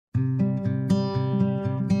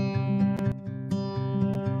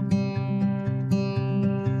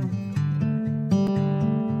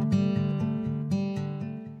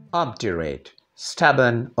Obdurate,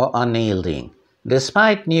 stubborn or unyielding.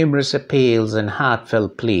 Despite numerous appeals and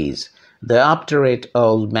heartfelt pleas, the obdurate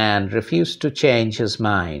old man refused to change his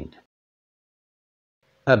mind.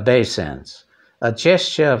 Obeisance, a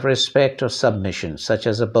gesture of respect or submission, such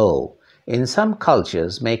as a bow. In some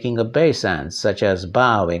cultures, making obeisance, such as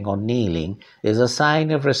bowing or kneeling, is a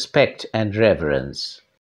sign of respect and reverence.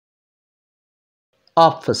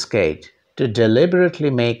 Obfuscate, to deliberately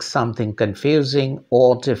make something confusing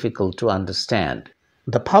or difficult to understand.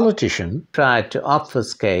 The politician tried to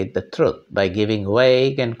obfuscate the truth by giving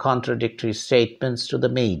vague and contradictory statements to the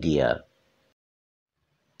media.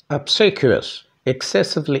 Obsequious,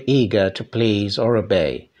 excessively eager to please or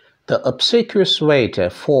obey. The obsequious waiter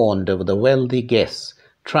fawned over the wealthy guests,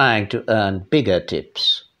 trying to earn bigger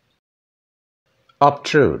tips.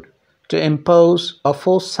 Obtrude, to impose or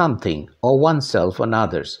force something or oneself on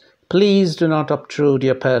others. Please do not obtrude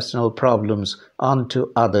your personal problems onto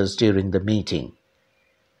others during the meeting.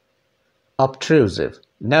 Obtrusive,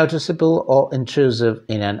 noticeable or intrusive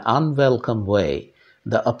in an unwelcome way.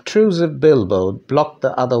 The obtrusive billboard blocked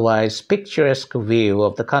the otherwise picturesque view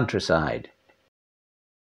of the countryside.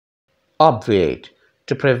 Obviate,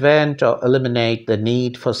 to prevent or eliminate the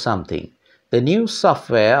need for something. The new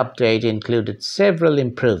software update included several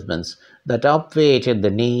improvements that obviated the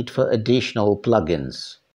need for additional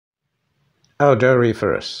plugins.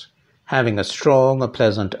 Odoriferous, having a strong or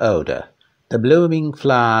pleasant odor. The blooming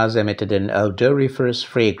flowers emitted an odoriferous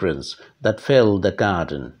fragrance that filled the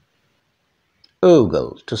garden.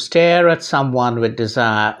 Ogle, to stare at someone with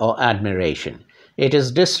desire or admiration. It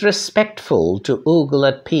is disrespectful to ogle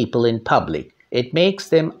at people in public. It makes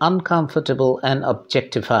them uncomfortable and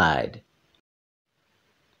objectified.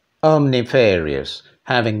 Omnifarious,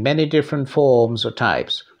 having many different forms or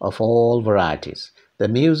types of all varieties. The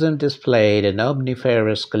museum displayed an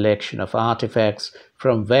omnivorous collection of artifacts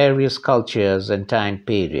from various cultures and time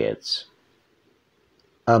periods.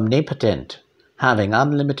 Omnipotent, having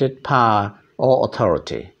unlimited power or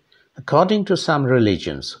authority. According to some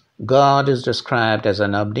religions, God is described as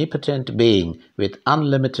an omnipotent being with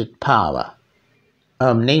unlimited power.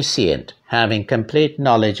 Omniscient, having complete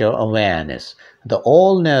knowledge or awareness. The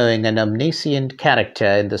all-knowing and omniscient character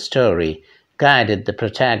in the story guided the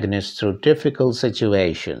protagonist through difficult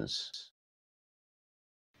situations.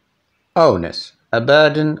 Onus, a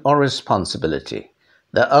burden or responsibility.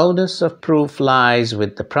 The onus of proof lies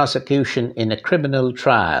with the prosecution in a criminal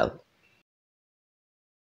trial.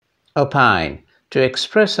 Opine, to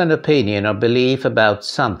express an opinion or belief about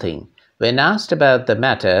something. When asked about the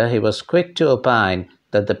matter, he was quick to opine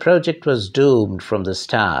that the project was doomed from the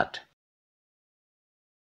start.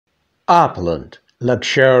 Opulent,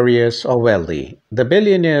 luxurious or wealthy. The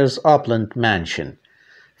billionaire's opulent mansion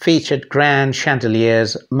featured grand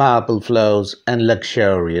chandeliers, marble floors, and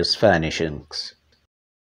luxurious furnishings.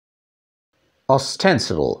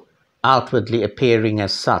 Ostensible, outwardly appearing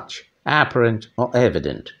as such, apparent or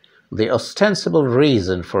evident. The ostensible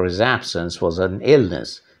reason for his absence was an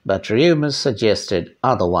illness, but rumors suggested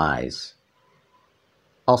otherwise.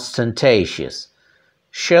 Ostentatious,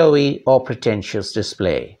 showy or pretentious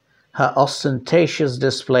display. Her ostentatious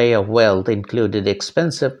display of wealth included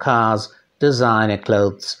expensive cars, designer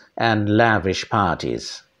clothes, and lavish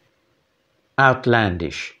parties.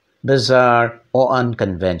 Outlandish, bizarre or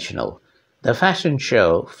unconventional. The fashion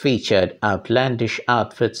show featured outlandish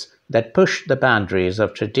outfits that pushed the boundaries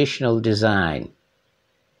of traditional design.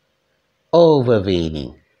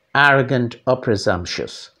 Overweening, arrogant or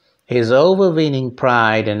presumptuous. His overweening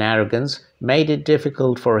pride and arrogance made it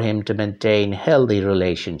difficult for him to maintain healthy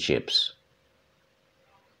relationships.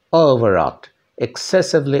 Overwrought,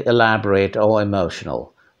 excessively elaborate or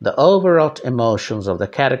emotional. The overwrought emotions of the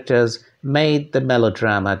characters made the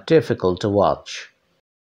melodrama difficult to watch.